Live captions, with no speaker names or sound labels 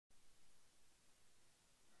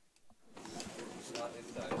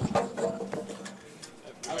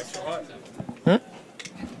Hmm?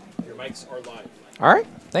 Your mics are live. All right.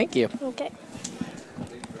 Thank you. Okay.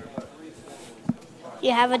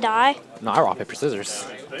 You have a die? No, I rock, paper, scissors.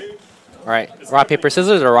 All right. Rock, paper,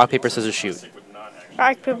 scissors or rock, paper, scissors, shoot?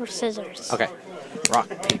 Rock, paper, scissors. Okay. Rock,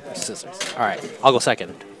 paper, scissors. All right. I'll go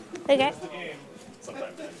second. Okay.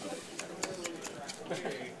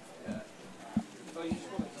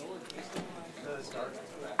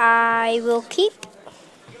 I will keep.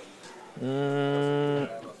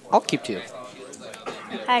 I'll keep 2.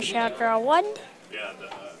 I shall draw 1.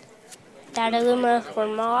 Dadaluma for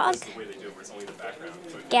Mog.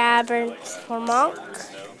 Gavin for Monk.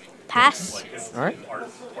 Pass. All right.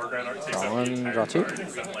 Draw 1, draw 2.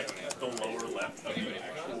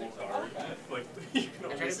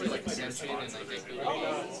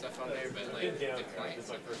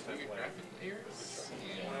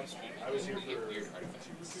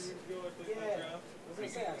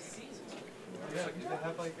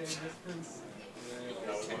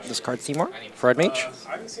 Discard Seymour for Red Mage.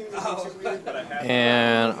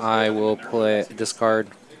 And I will play discard.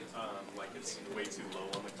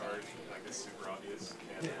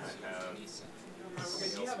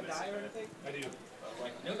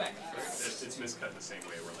 It's miscut the same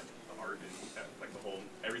way where like the art and like the whole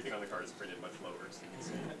everything on the card is printed much lower, so you can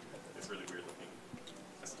see it's really weird looking.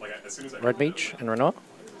 Like as soon as I Red Mage and Renault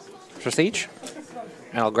for Siege.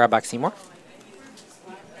 And I'll grab back Seymour.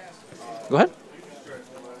 Go ahead.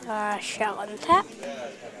 Shall untap.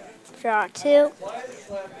 Draw 2.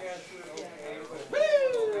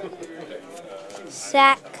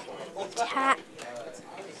 Sack. Tap.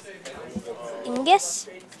 Ingus.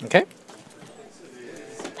 Okay.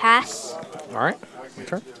 Pass. All right. My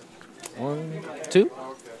turn. 1, 2.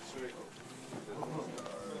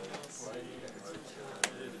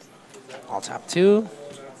 I'll tap 2.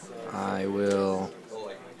 I will.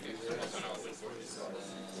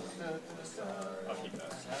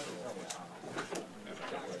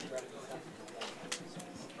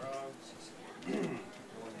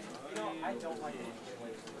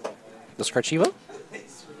 Discard Shiva.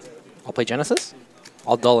 I'll play Genesis.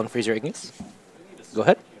 I'll dull and freeze your Ignis. Go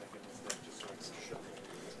ahead.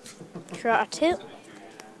 Draw 2. I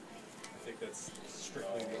think that's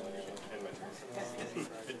strictly the only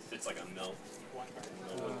it's like a mill.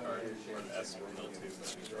 Mill 1 card or an S or mill 2.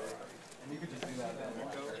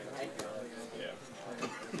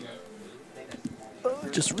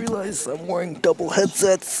 Yeah. Just realized I'm wearing double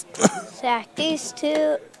headsets. Sack these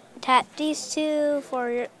 2. Tap these 2 for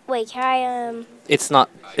your. Wait, can I It's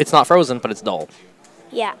not frozen, but it's dull.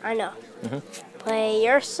 Yeah, I know. Play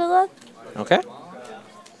Ursula. Okay.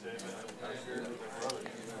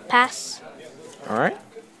 Pass. All right.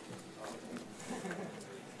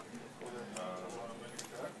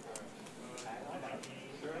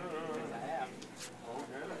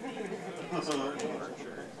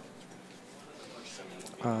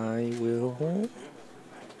 I will.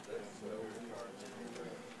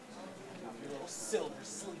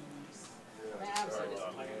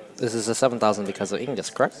 This is a 7,000 because of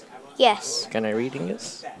Ingus, correct? Yes. Can I read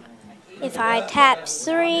Ingus? If I tap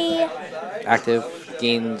 3. Active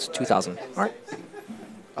gains 2,000. All right.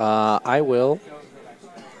 I will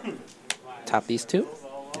tap these 2.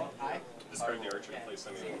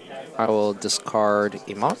 I will discard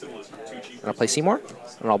Imon. And I'll play Seymour,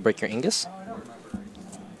 and I'll break your Ingus.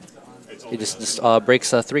 It just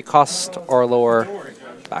breaks a 3 cost or lower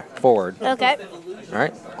back forward. Okay. All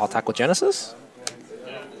right. I'll attack with Genesis.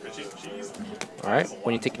 All right.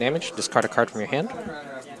 When you take damage, discard a card from your hand. All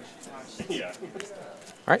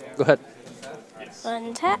right. Go ahead.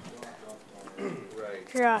 Untap.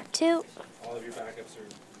 Draw 2. All of your backups are.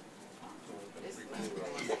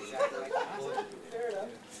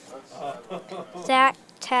 Zach,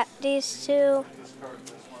 tap these 2.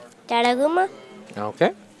 Dadaluma.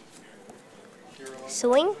 Okay.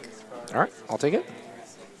 Swing. All right. I'll take it.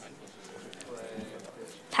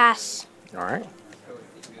 Pass. All right.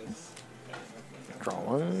 Draw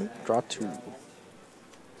 1, draw 2.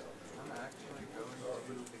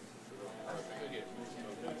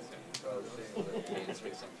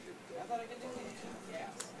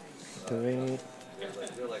 Doing.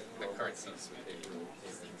 That card seems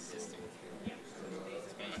existing. It's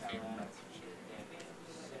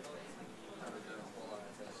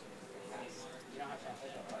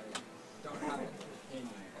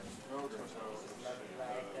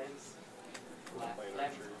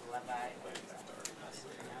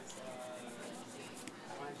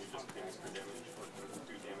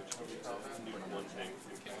one of my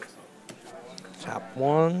favorite cards. Tap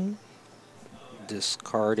 1.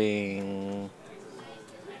 Discarding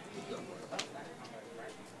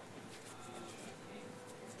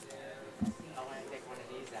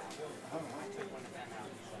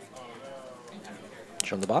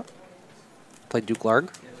Show the bot. Play Duke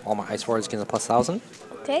Larg. All my ice forwards gain a plus 1,000.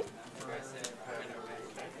 Okay.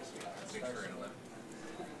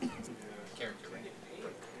 Character, right?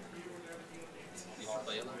 You should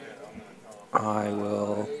play it like I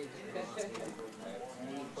will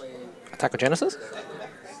attack with Genesis.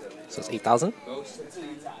 So it's 8,000.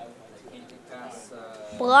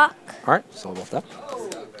 Block. Alright, so we'll both that.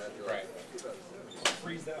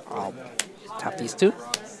 I'll tap these two.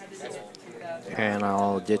 And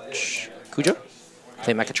I'll ditch Kuja.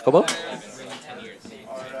 Play Mecha Chocobo.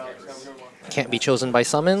 Can't be chosen by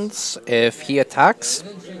summons. If he attacks,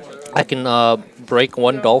 I can break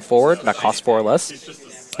one doll forward that costs 4 or less.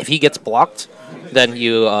 If he gets blocked, then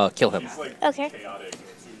you kill him. Okay.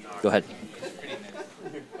 Go ahead.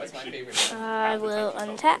 What's my favorite? I will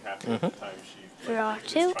untap. Draw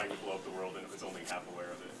 2. Trying to blow up the world and it was only half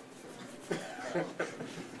aware of it.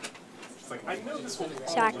 It's like, I know this will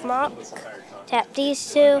Sack Monk. Tap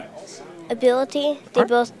these two. Ability. They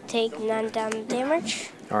both take non-down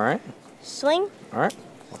damage. Alright. Swing. Alright.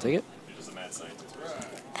 I'll take it. You're just a mad scientist.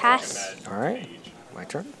 Pass. Alright. My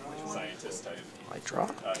turn. Scientist type. I draw.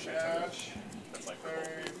 Shantae. That's like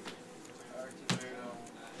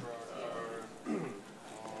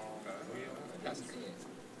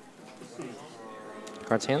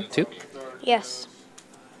Cards hand. 2. Yes.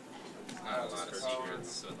 Not a lot of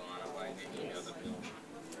secrets with a lot of lightning. You know the build.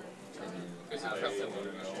 Because it's tough to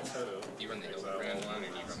load. Do you run the Hildebrand one or do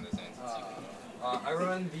you run the Zen secret? I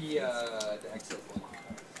run the Exo one.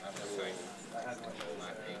 That's like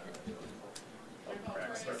my favorite build.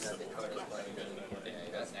 Yeah,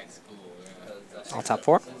 that's next cool. Yeah. I'll tap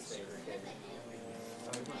 4.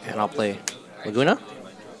 And I'll play Laguna.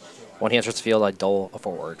 When he enters the field, I dole a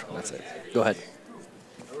forward. That's it. Go ahead.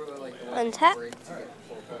 Untap.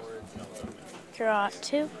 Draw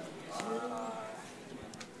 2.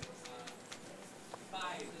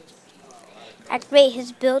 Activate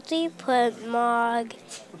his ability, put Mog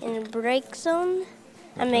in the break zone,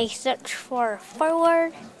 and make search for a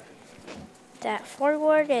forward. That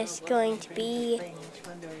forward is going to be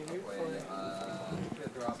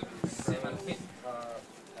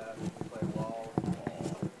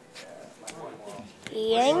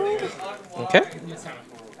Yang. Okay.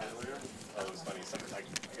 that was funny. I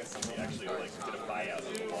guess somebody actually like did a buyout of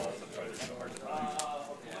the walls. That's why they're so hard to find.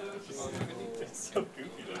 It's so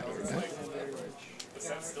goofy though, because it's like the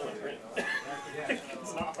set's still in print.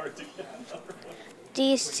 It's not hard to get another one.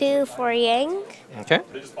 These two for Yang. Okay.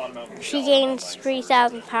 They just bought them out from She gains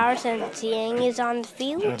 3,000 power since Yang is on the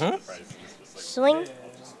field. Swing.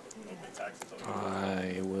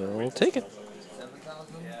 I will take it.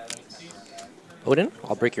 Odin,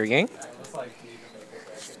 I'll break your Yang.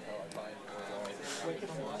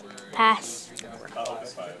 Pass.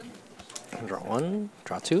 Draw 1.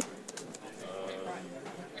 Draw 2.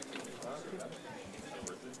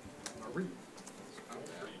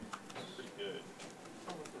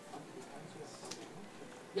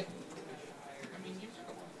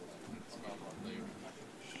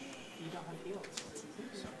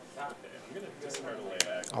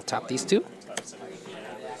 I'll tap these two.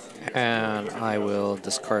 And I will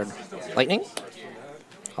discard Lightning.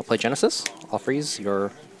 I'll play Genesis. I'll freeze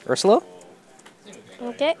your Ursula.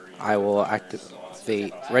 Okay. I will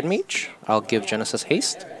activate Red Mage. I'll give Genesis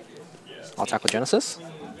haste. I'll attack with Genesis.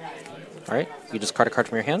 Alright, you discard a card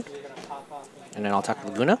from your hand. And then I'll attack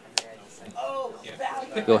with Laguna.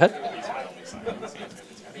 Go ahead.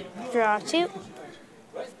 Draw 2.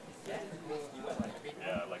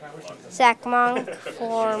 Sack Monk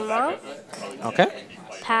for Monk. Okay.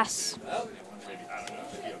 Pass.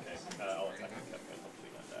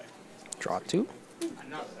 Draw 2.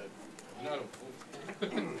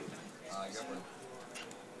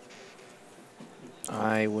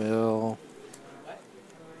 I will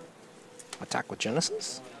attack with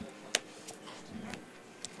Genesis.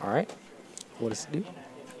 Alright. What does it do?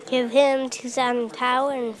 Give him 2,000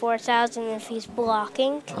 power and 4,000 if he's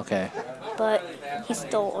blocking, Okay. but he's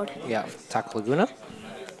stalled. Yeah, attack Laguna.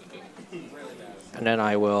 And then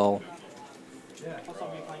I will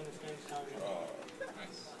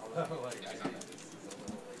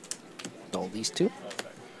dull these two.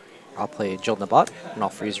 I'll play Jill Nabat, and I'll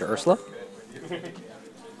freeze your Ursula.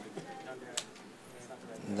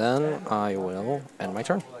 Then I will end my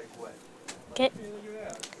turn. Okay.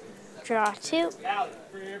 Draw 2.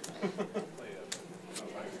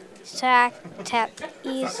 Sack, tap,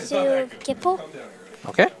 Isu, Kipple.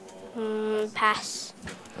 Okay? Pass.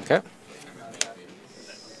 Okay.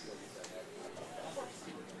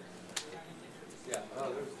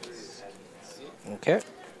 Okay.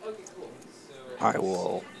 I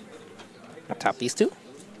will tap these two.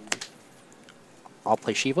 I'll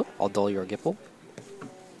play Shiva. I'll dull your Gipple.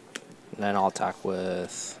 And then I'll attack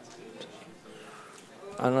with...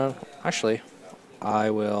 I don't know. Actually, I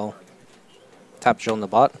will tap Jill in the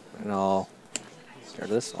bot, and I'll... There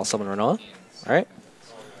it is. I'll summon Renoa. Alright.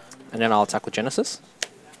 And then I'll attack with Genesis.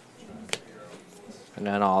 And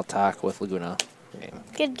then I'll attack with Laguna.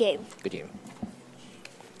 Good game. Good game.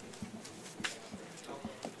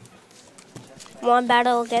 Want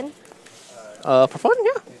battle again? For fun,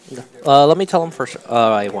 yeah. Let me tell him first.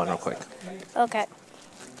 I won real quick. Okay.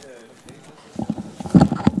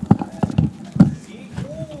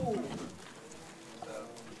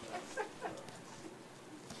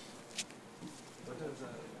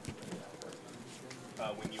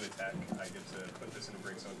 When you attack, I get to put this in a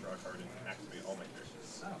break zone, draw a card, and activate all my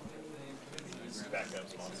characters.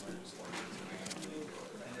 Backups, monsters,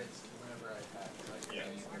 yeah.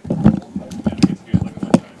 I get to do it like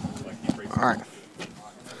one time. Like he breaks. All right.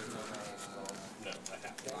 No, I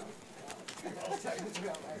have to.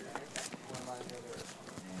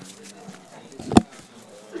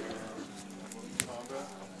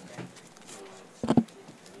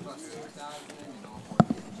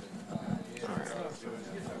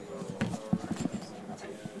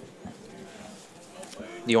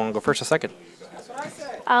 Do you want to go first or second?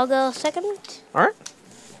 I'll go second. All right.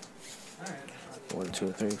 1,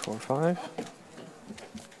 2, 3, 4, 5.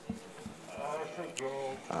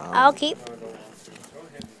 I'll keep.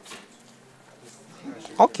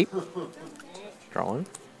 I'll keep. Draw one.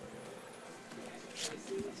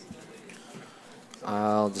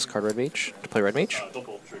 I'll discard Red Mage to play Red Mage. They'll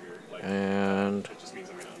both trigger. Like, And it just means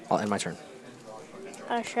that we don't. I'll end my turn.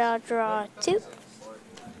 I shall draw 2.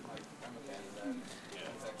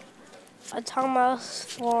 Autonomous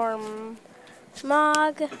form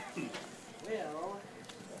Mog.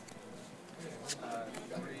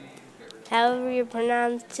 However you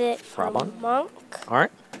pronounce it. Frabon? Monk. All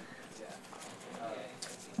right.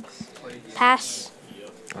 Pass.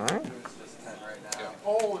 All right.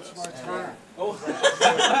 Oh, it's my turn.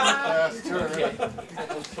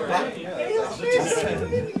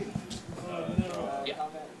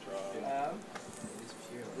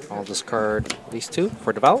 I'll discard these two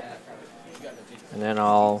for devout. And then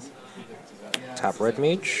I'll tap Red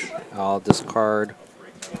Mage. I'll discard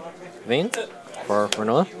Vayne for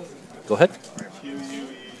Renoa. Go ahead.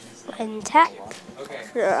 And tap.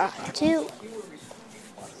 Draw 2.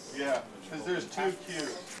 Yeah, because there's 2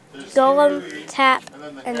 Qs. There's Golem, Q, tap, the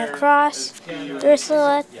and hair across. is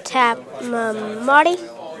Ursula, tap, Marty.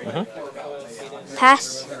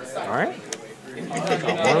 Pass. All right.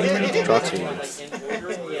 Draw 2.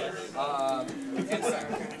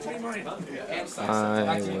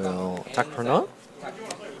 I will attack Renoa.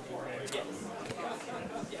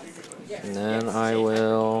 And then I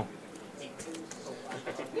will...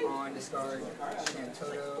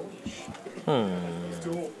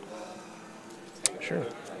 Sure.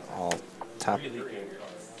 I'll tap...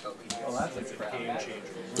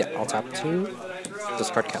 Yeah, I'll tap 2.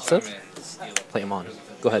 Discard Catsup. Play him on.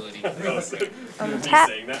 Go ahead. Tap.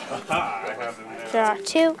 Saying that. Aha, I have them now. Draw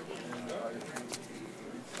 2.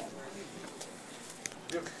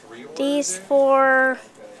 These for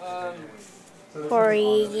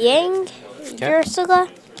Yang, Ursula.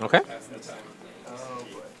 Okay.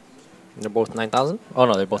 They're both 9,000? Oh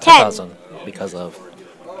no, they're both 10. 10,000 because of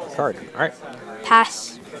card. Alright.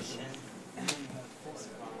 Pass.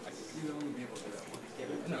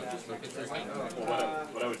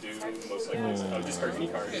 What I would do most likely is I would discard any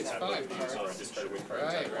card and tap one of these, or discard a win card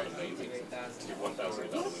and tap one of these. Do 1,000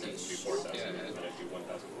 without the wins, do 4,000, and then I do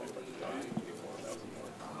 1,000 with my card and do 4,000 more.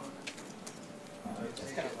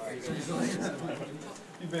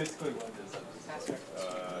 You basically won this.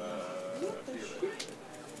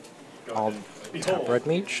 I'll tap Red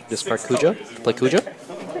Mage, discard Kuja, play Kuja.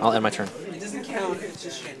 I'll end my turn. It doesn't count if it's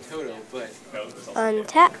just Shantoto, but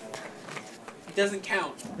Untap. it doesn't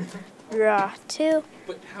count. Draw 2.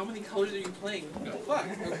 But how many colors are you playing? What the fuck?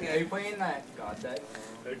 Are Okay. you playing that God deck?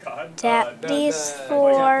 God? Tap the- these the-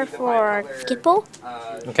 for the white color. Gipple.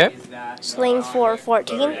 Okay. Is that Swing for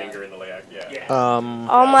 14. Anger in the layout, yeah.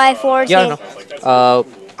 All my 14. Yeah, no.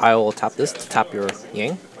 I will tap this to tap your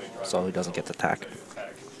Yang, so he doesn't get to attack.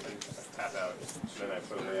 Tap out, then I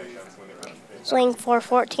put a reaction on when they're on. Swing for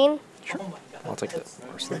 14. I'll take this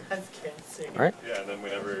first. Alright. Yeah, and then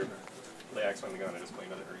whenever Layak's on the gun, I just play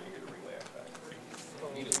another Uri and get a ring Layak back.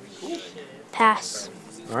 Pass.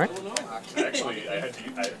 Alright. Actually, I had to,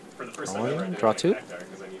 for the first time ever, I did Draw 2.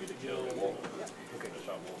 because I needed to kill Wolf. I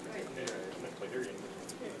shot Wolf and then played Uri.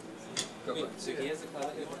 Wait, so he has a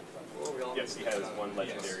cloud. Yes, he has one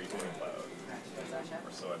legendary for a cloud. Or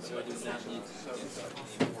so I've been led to believe.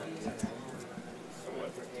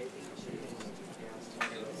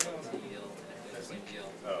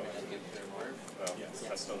 Oh. Well,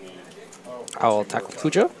 I still need. I will attack with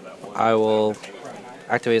Kuja. I will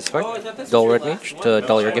activate his effect, dull Red Mage to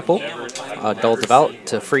dull your Gipple, dull Devout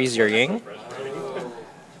to freeze your Yang.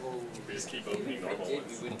 We just keep opening normal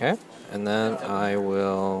ones. Okay, and then I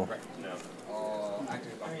will.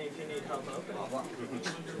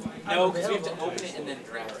 No, because we have to open it and then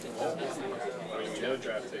draft it. I mean, we know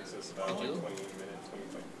draft takes us about like 20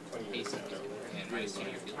 minutes, 20 minutes now.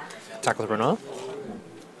 Attack with Renoa.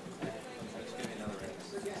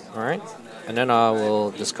 Alright, and then I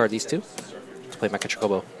will discard these two to play Mecha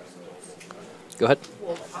Chocobo. Go ahead.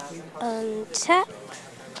 Tap.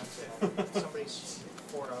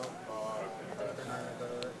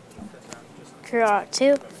 Draw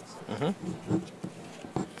 2. Mm-hmm.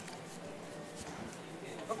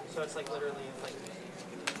 So it's like literally like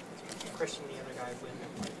Christian the other guy win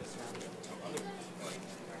like this round.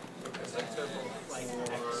 Because like they're both like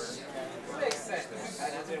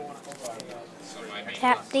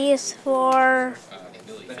Tap these for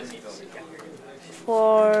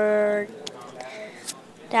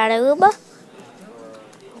Daruma.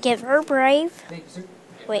 Give her Brave.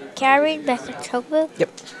 Wait, carried back to Chocobo. Yep.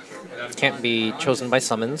 Can't be chosen by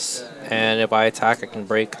summons, and if I attack, I can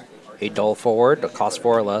break a dull forward, that costs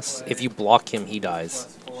 4 or less. If you block him, he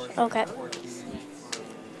dies. Okay.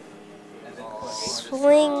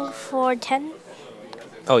 Swing for 10.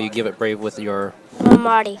 Oh, you give it Brave with your...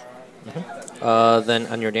 Mamadi. Then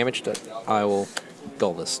on your damage, I will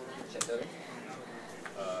dull this.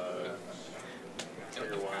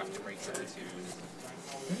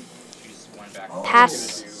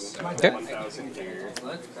 Pass. Okay. 1,000 here.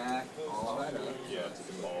 Let's back all that up. Yeah, to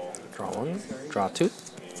the ball. Draw 1, draw 2. And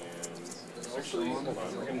actually, hold on.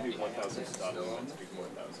 We're going to do 1,000 to stop. Let's do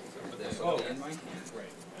 4,000. Oh, in my hand.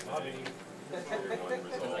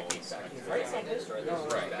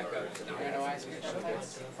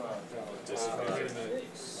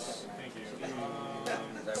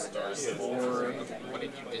 What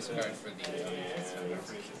did you discard for the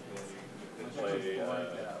Play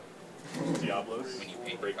Diablos. when you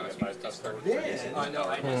paid Break cost? my You just discard No, I just I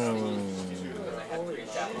had 3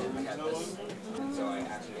 taps and I had this, and so I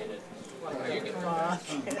activated.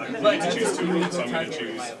 I'm going to choose 2 moves, so I'm going to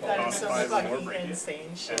choose cost 5 or more break it.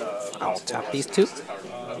 insane shit. And, I'll tap these two.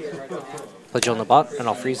 Play Jill on the bot, and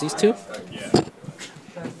I'll freeze these two. yeah.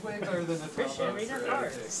 That's way better than the Christian, read your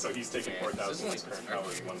cards. So he's taking 4,000, his current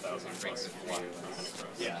power is 1,000.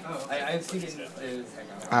 Yeah. Oh, I've seen it.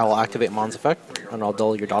 I will activate Mon's effect, and I'll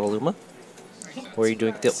dull your Dodaluma. Were you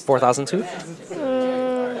doing 4,002? I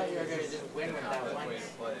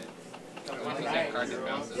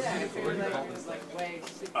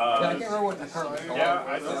can't remember what the card was called. Yeah,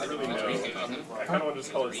 I don't really know. I kind of want to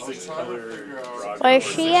just call it 6-color rock. Where's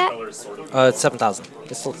she at? It's 7,000.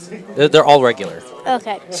 They're all regular.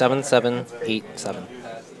 Okay. 7, 7, 8, 7.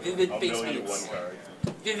 Vivid I'll face mail you beats. 1 card.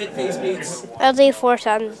 Vivid face beats. I'll do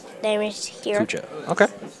 4,000 damage here. Kuja. Okay.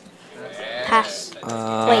 Pass.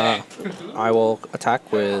 Wait. I will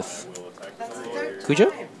attack with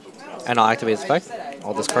Kuja, and I'll activate his effect.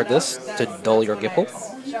 I'll discard this to dull your Gipple.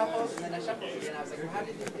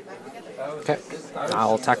 Okay.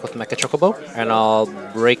 I'll attack with Mecha Chocobo, and I'll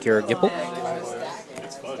break your Gipple.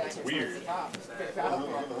 It's fun. It's weird.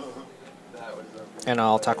 Uh-huh. And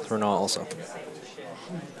I'll attack with Renoa also.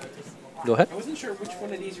 Go ahead. I wasn't sure which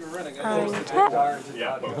one of these you were running. Tap.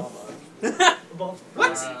 Yeah, both.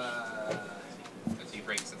 What? So you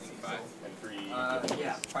break something 5. And 3.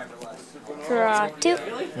 Yeah, 5 or less. Draw 2.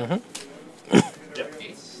 Mm-hmm. Yeah.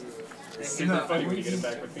 It's super funny when you get it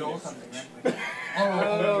back with Phoenix.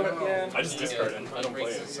 Oh, yeah. I just discard it. I don't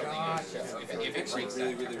play it. If it breaks that,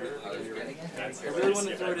 I really want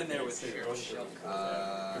to throw it in there with you.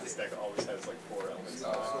 This deck always has like 4 elements.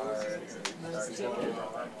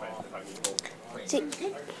 D-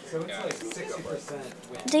 so it's like 60%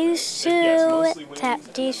 win. these Yes, two. mostly wins. Tap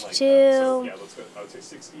these So, two. yeah, let's go. I would say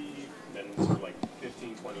 60, then sort of like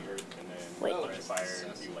 15, 20 Earth, and then Wait. Fire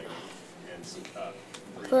and do like and some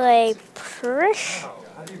Play Push.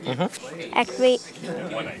 Activate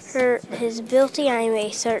and 1 ice. his ability. I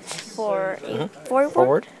may search for a forward.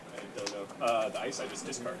 Forward. I don't know. The ice I just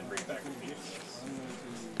discard and bring it back to Phoenix.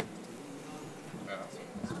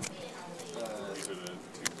 These are the 2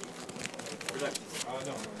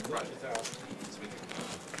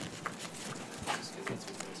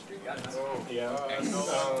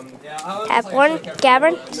 Tap 1.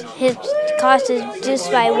 Gavin. His cost is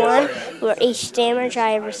reduced by 1 for each damage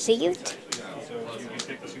I have received.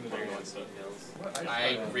 I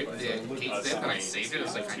I ripped the case zip and I saved it. I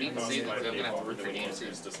was like, I need to save it because I'm gonna have to work for games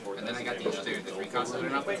soon. And then I got the other, the recost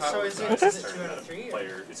loaded up. Wait, so is it 2 out of 3?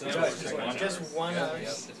 Player, it's Just one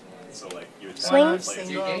of so like you would Swing. one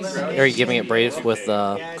single elimination? Are you giving it Brave with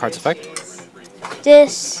Cards Effect?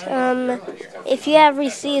 This, if you have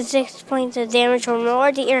received 6 points of damage or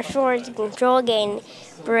more to your sword's control, gain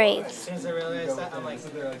Brave. As soon as I realized that, I'm like,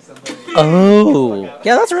 Oh,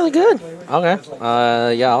 yeah, that's really good. Okay,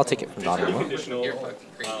 yeah, I'll take it from Daughter-in-law. additional. You're fucking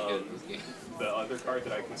crazy good at this game. The other card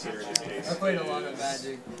that I consider in this case. I played a lot of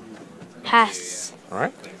Magic. Pass. All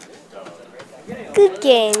right. Good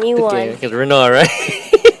game, you won. Because Renoa,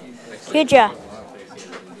 right? Good job.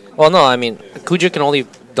 Well, no, I mean, Kuja can only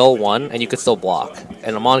dull 1, and you could still block.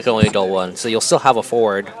 And Amon can only dull 1, so you'll still have a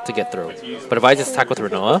forward to get through. But if I just attack with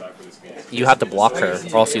Renoa, you have to block her,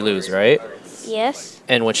 or else you lose, right? Yes.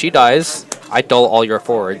 And when she dies, I dull all your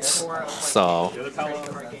forwards. So, The other power.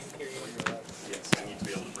 card game period. Yes, I need to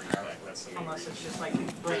be able to bring it back. That's the main Unless reason. it's just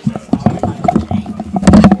like break